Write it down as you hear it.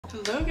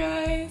Hello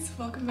guys,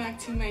 welcome back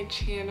to my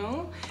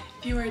channel.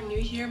 If you are new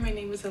here, my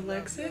name is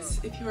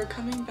Alexis. If you are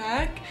coming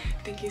back,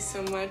 thank you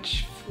so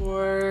much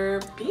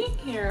for being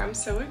here. I'm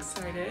so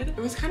excited. It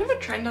was kind of a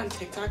trend on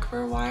TikTok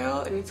for a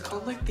while, and it's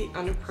called like the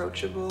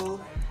Unapproachable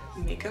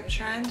makeup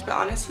trend, but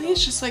honestly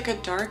it's just like a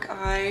dark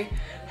eye,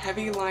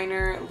 heavy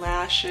liner,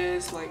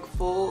 lashes, like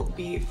full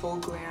beat, full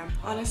glam.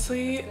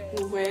 Honestly,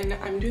 when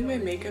I'm doing my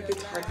makeup,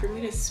 it's hard for me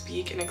to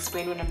speak and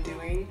explain what I'm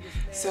doing,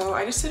 so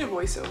I just did a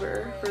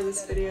voiceover for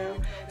this video.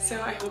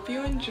 So I hope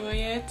you enjoy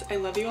it. I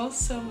love you all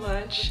so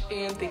much,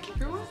 and thank you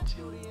for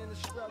watching.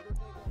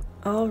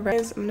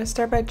 Alright, I'm gonna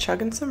start by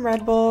chugging some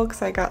Red Bull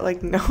because I got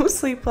like no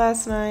sleep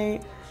last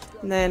night.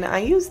 And then I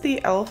use the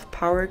e.l.f.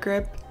 Power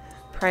Grip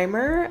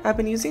primer. I've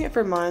been using it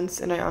for months,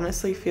 and I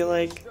honestly feel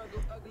like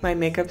my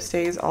makeup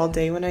stays all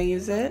day when I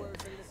use it.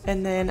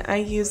 And then I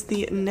use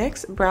the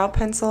NYX brow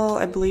pencil.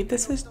 I believe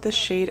this is the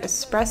shade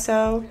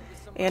Espresso,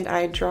 and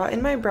I draw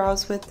in my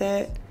brows with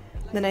it.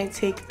 Then I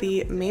take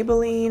the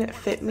Maybelline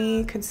Fit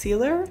Me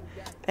concealer,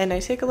 and I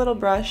take a little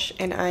brush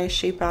and I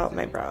shape out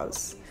my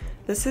brows.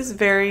 This is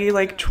very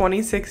like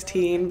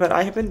 2016, but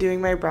I have been doing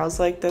my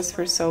brows like this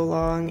for so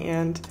long,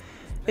 and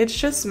it's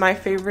just my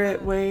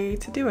favorite way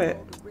to do it.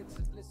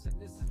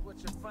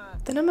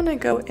 Then I'm gonna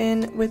go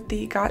in with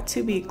the Got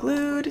To Be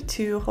Glued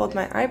to hold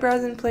my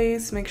eyebrows in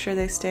place, make sure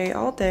they stay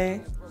all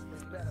day.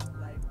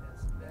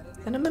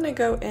 Then I'm gonna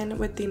go in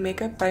with the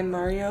Makeup by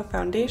Mario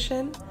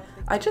foundation.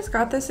 I just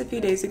got this a few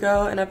days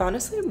ago, and I've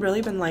honestly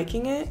really been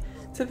liking it.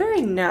 It's a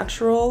very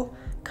natural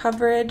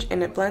coverage,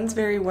 and it blends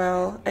very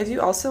well. I do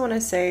also want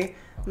to say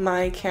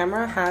my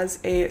camera has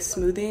a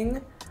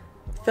smoothing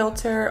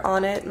filter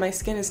on it. My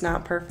skin is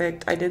not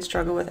perfect. I did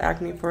struggle with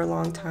acne for a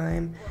long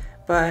time,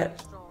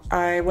 but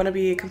I want to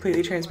be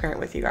completely transparent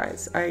with you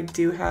guys. I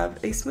do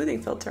have a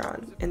smoothing filter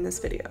on in this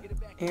video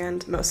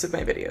and most of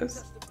my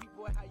videos.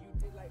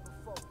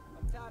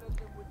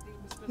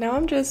 Now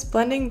I'm just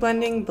blending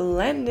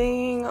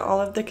all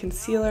of the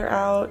concealer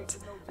out.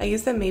 I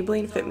use the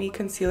Maybelline Fit Me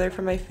concealer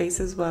for my face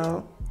as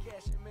well.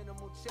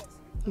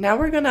 Now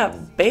we're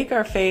gonna bake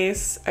our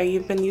face.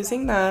 I've been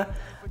using the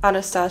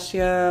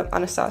Anastasia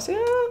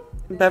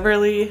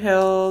Beverly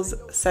Hills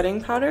setting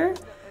powder.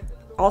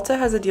 Ulta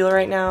has a deal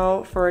right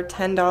now for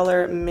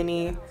 $10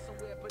 mini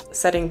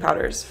setting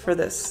powders for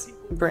this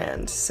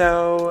brand,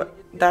 so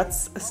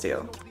that's a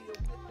steal.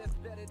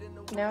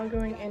 Now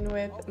going in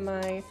with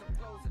my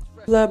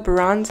Hoola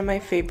bronzer, my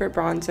favorite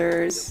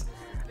bronzers.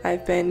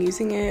 I've been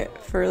using it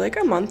for like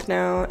a month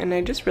now, and I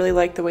just really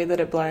like the way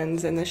that it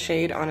blends, and the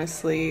shade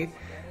honestly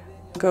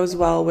goes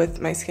well with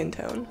my skin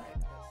tone.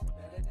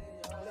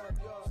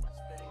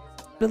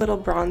 A little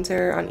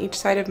bronzer on each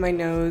side of my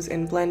nose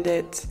and blend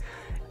it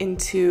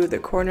into the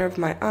corner of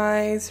my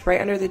eyes, right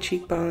under the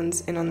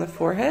cheekbones, and on the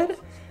forehead.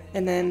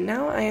 And then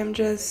now I am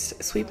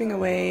just sweeping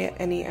away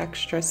any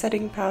extra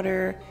setting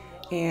powder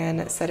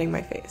and setting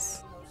my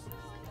face.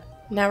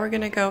 Now we're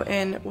gonna go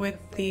in with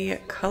the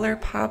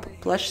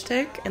Colorpop blush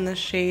stick in the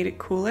shade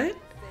Cool It,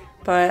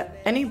 but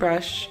any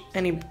brush,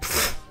 any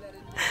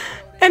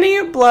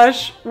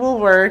blush will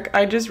work.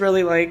 I just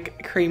really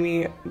like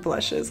creamy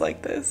blushes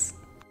like this.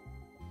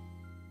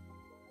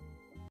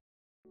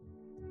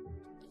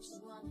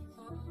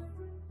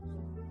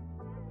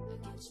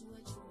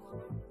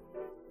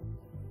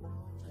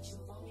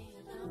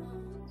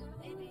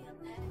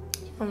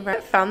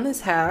 I found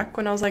this hack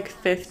when I was like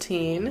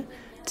 15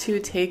 to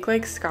take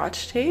like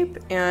Scotch tape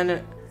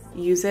and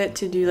use it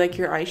to do like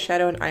your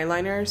eyeshadow and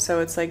eyeliner,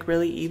 so it's like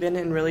really even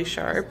and really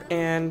sharp,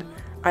 and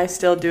I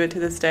still do it to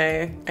this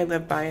day. I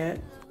live by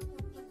it.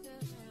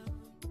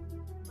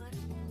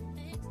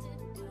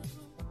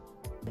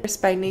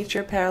 First by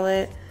Nature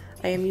palette,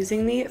 I am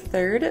using the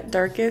third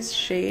darkest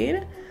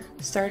shade,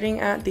 starting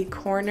at the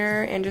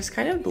corner and just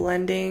kind of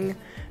blending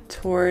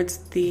towards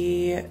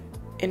the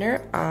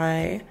inner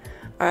eye.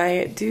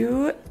 I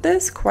do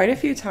this quite a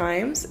few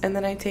times, and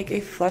then I take a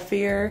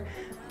fluffier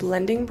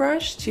blending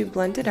brush to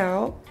blend it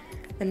out,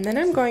 and then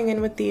I'm going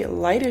in with the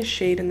lightest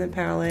shade in the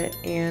palette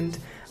and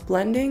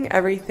blending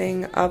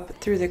everything up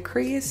through the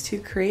crease to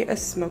create a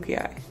smoky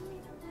eye.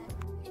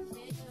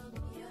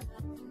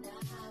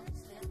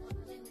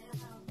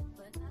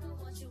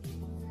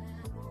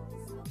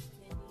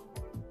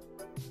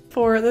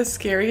 For the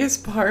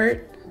scariest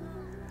part,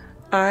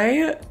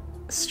 I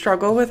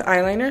struggle with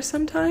eyeliner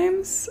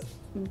sometimes,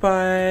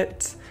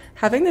 but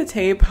having the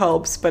tape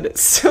helps, but it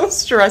still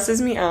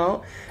stresses me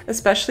out,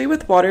 especially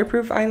with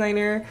waterproof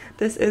eyeliner.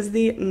 This is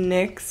the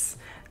NYX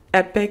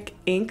Epic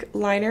Ink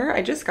Liner.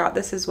 I just got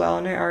this as well,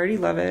 and I already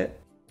love it.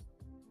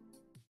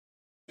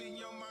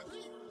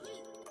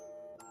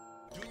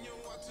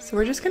 So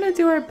we're just gonna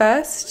do our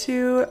best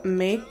to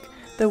make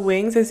the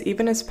wings as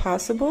even as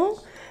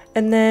possible,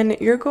 and then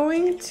you're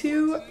going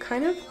to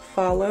kind of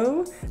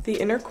follow the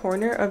inner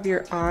corner of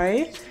your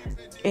eye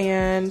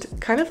and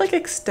kind of like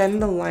extend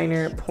the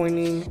liner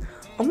pointing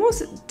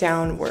almost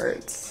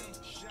downwards.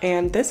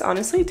 And this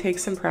honestly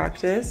takes some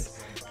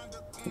practice.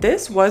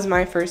 this was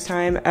my first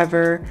time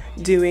ever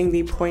doing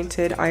the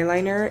pointed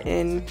eyeliner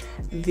in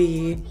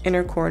the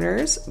inner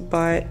corners,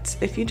 but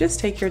if you just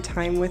take your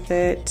time with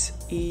it,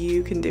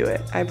 you can do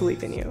it. I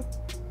believe in you.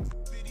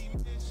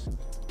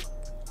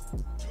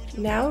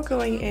 Now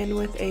going in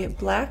with a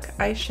black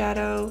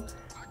eyeshadow,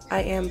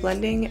 I am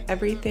blending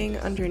everything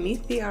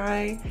underneath the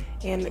eye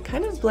and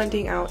kind of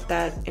blending out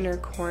that inner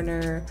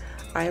corner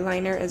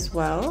eyeliner as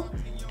well.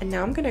 And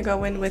now I'm going to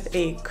go in with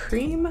a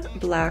cream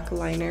black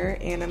liner,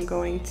 and I'm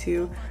going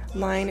to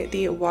line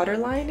the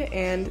waterline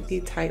and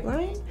the tight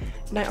line.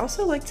 And I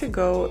also like to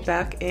go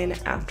back in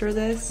after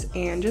this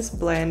and just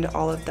blend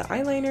all of the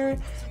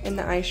eyeliner and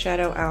the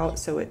eyeshadow out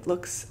so it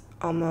looks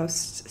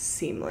almost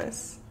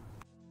seamless.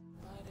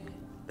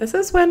 This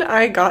is when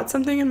I got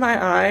something in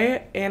my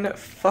eye and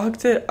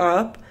fucked it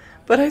up,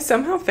 but I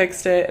somehow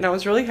fixed it, and I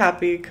was really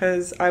happy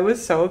because I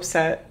was so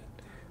upset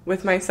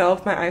with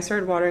myself. My eyes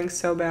started watering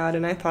so bad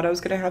and I thought I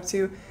was gonna have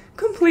to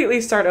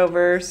completely start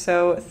over,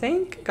 so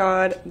thank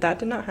God that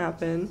did not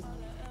happen.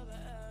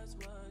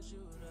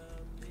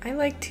 I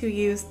like to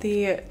use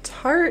the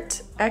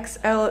Tarte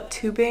XL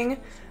tubing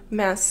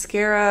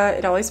mascara.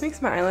 It always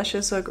makes my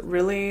eyelashes look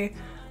really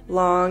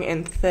long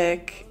and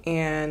thick,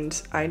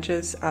 and I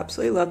just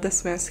absolutely love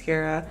this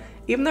mascara.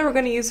 Even though we're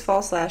going to use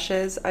false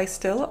lashes, I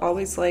still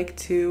always like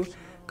to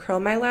curl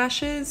my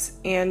lashes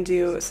and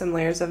do some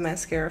layers of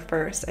mascara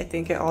first. I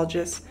think it all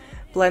just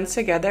blends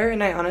together,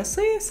 and I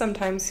honestly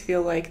sometimes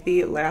feel like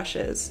the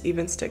lashes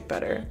even stick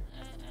better.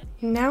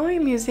 Now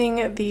I'm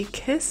using the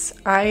Kiss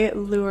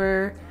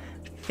Eylure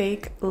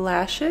fake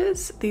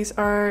lashes. These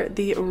are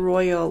the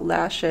Royal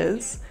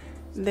lashes.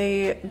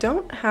 They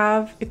don't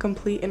have a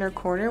complete inner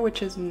corner,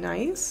 which is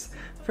nice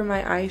for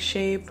my eye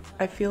shape.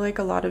 I feel like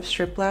a lot of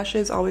strip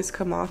lashes always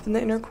come off in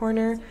the inner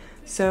corner,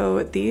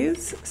 so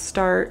these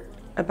start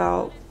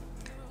about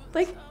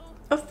like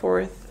a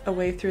fourth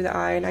away through the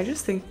eye, and I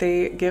just think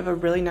they give a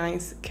really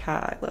nice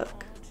cat eye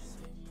look.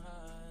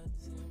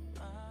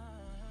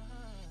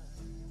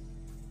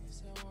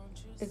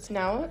 It's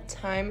now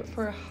time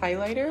for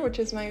highlighter, which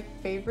is my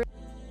favorite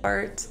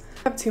part.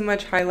 I have too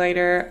much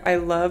highlighter. I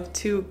love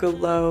to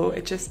glow.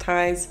 It just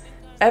ties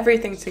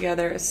everything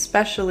together,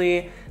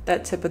 especially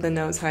that tip of the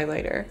nose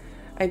highlighter.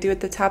 I do at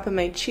the top of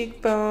my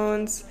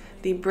cheekbones,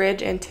 the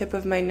bridge and tip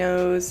of my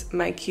nose,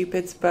 my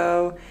cupid's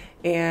bow,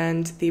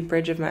 and the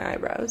bridge of my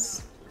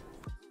eyebrows.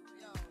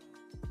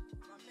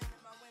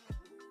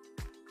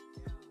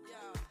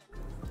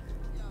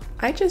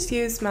 I just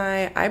use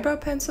my eyebrow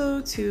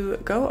pencil to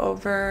go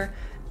over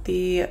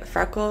the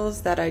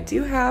freckles that I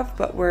do have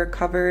but were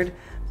covered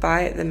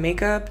by the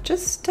makeup,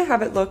 just to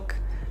have it look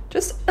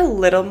just a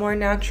little more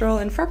natural,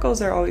 and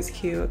freckles are always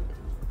cute.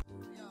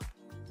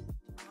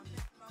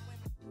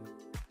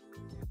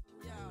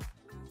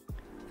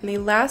 And the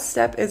last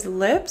step is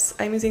lips.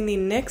 I'm using the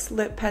NYX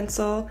lip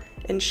pencil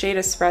in shade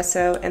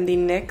Espresso and the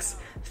NYX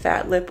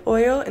Fat Lip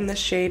Oil in the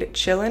shade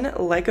Chillin'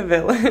 Like a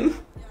Villain.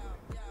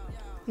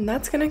 And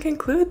that's gonna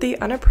conclude the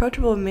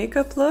Unapproachable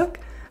makeup look.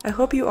 I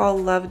hope you all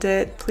loved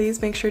it.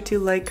 Please make sure to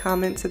like,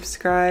 comment,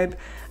 subscribe.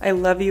 I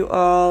love you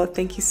all.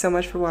 Thank you so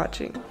much for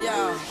watching.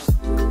 Yeah.